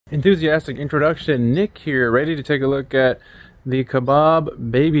Enthusiastic introduction. Nick here, ready to take a look at the Kabab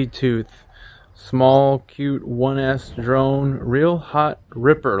Babytooth. Small, cute 1S drone, real hot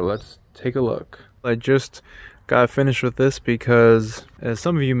ripper. Let's take a look. I just got finished with this because, as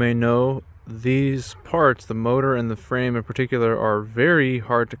some of you may know, these parts, the motor and the frame in particular, are very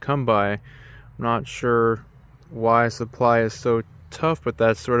hard to come by. I'm not sure why supply is so tough, but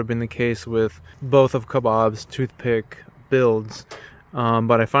that's sort of been the case with both of Kabab's toothpick builds.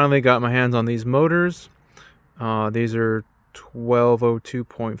 But I finally got my hands on these motors. These are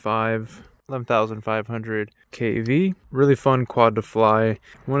 1202.5, 11,500 kV. Really fun quad to fly.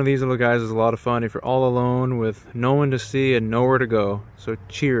 One of these little guys is a lot of fun if you're all alone with no one to see and nowhere to go. So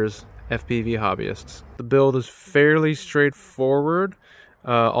cheers, FPV hobbyists. The build is fairly straightforward,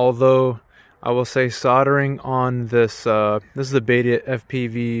 although I will say soldering on this, this is the Beta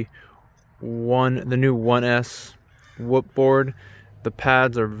FPV the new 1S whoop board. The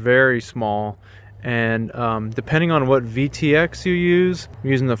pads are very small, and depending on what VTX you use, I'm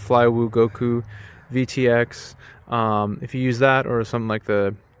using the FLYWOO GOKU VTX. If you use that or something like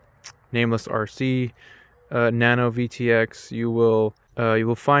the Nameless RC NANO VTX, you will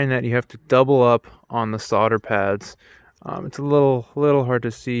find that you have to double up on the solder pads. It's a little hard to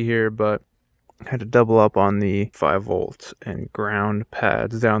see here, but I had to double up on the 5-volt and ground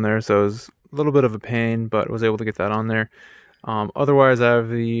pads down there, so it was a little bit of a pain, but was able to get that on there. Otherwise, I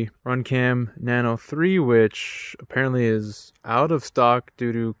have the RUNCAM Nano 3, which apparently is out of stock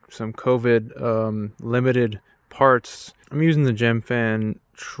due to some COVID limited parts. I'm using the GEMFAN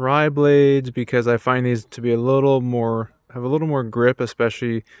TRIBALDE because I find these to be have a little more grip,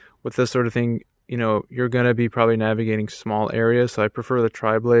 especially with this sort of thing. You know, you're gonna be probably navigating small areas, so I prefer the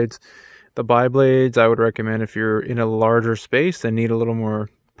TRIBALDEs. The biblades I would recommend if you're in a larger space and need a little more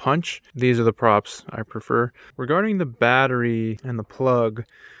punch. These are the props I prefer. Regarding the battery and the plug,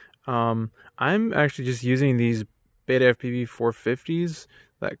 I'm actually just using these Beta FPV 450s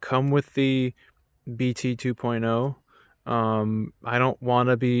that come with the BT 2.0. I don't want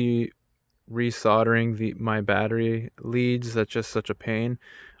to be resoldering my battery leads. That's just such a pain.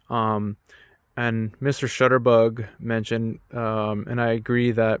 And Mr. Shutterbug mentioned, and I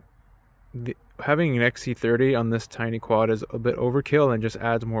agree that having an XC30 on this tiny quad is a bit overkill and just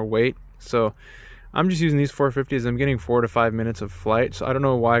adds more weight. So I'm just using these 450s. I'm getting 4 to 5 minutes of flight. So I don't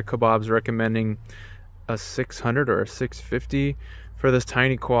know why Kabab's recommending a 600 or a 650 for this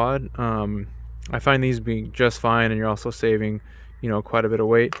tiny quad. I find these being just fine, and you're also saving, you know, quite a bit of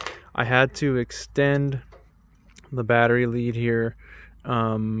weight. I had to extend the battery lead here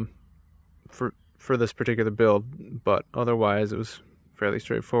for this particular build, but otherwise it was fairly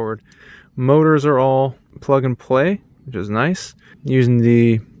straightforward. Motors are all plug and play, which is nice. Using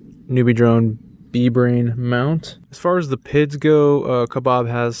the NEWBEE drone B-brain mount. As far as the PIDS go, Kabab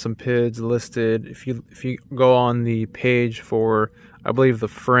has some PIDS listed. If you go on the page for, I believe, the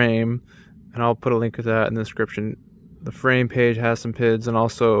frame, and I'll put a link to that in the description. The frame page has some PIDS, and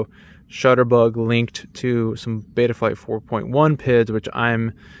also Shutterbug linked to some Betaflight 4.1 PIDS, which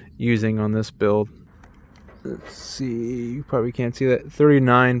I'm using on this build. Let's see, you probably can't see that.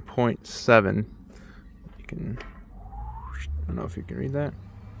 39.7. You can, I don't know if you can read that.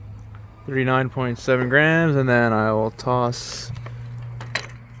 39.7 grams, and then I will toss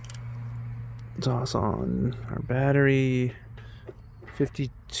on our battery.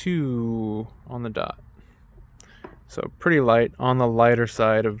 52 on the dot. So pretty light, on the lighter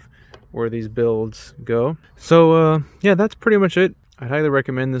side of where these builds go. So yeah, that's pretty much it. I'd highly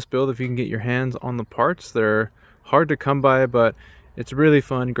recommend this build if you can get your hands on the parts. They're hard to come by, but it's really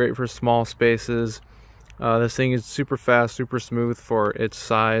fun, great for small spaces. This thing is super fast, super smooth for its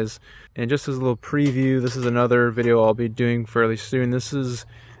size. And just as a little preview, this is another video I'll be doing fairly soon. This is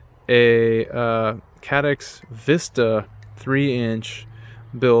a CADDX VISTA 3-inch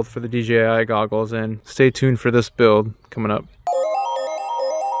build for the DJI goggles, and stay tuned for this build coming up.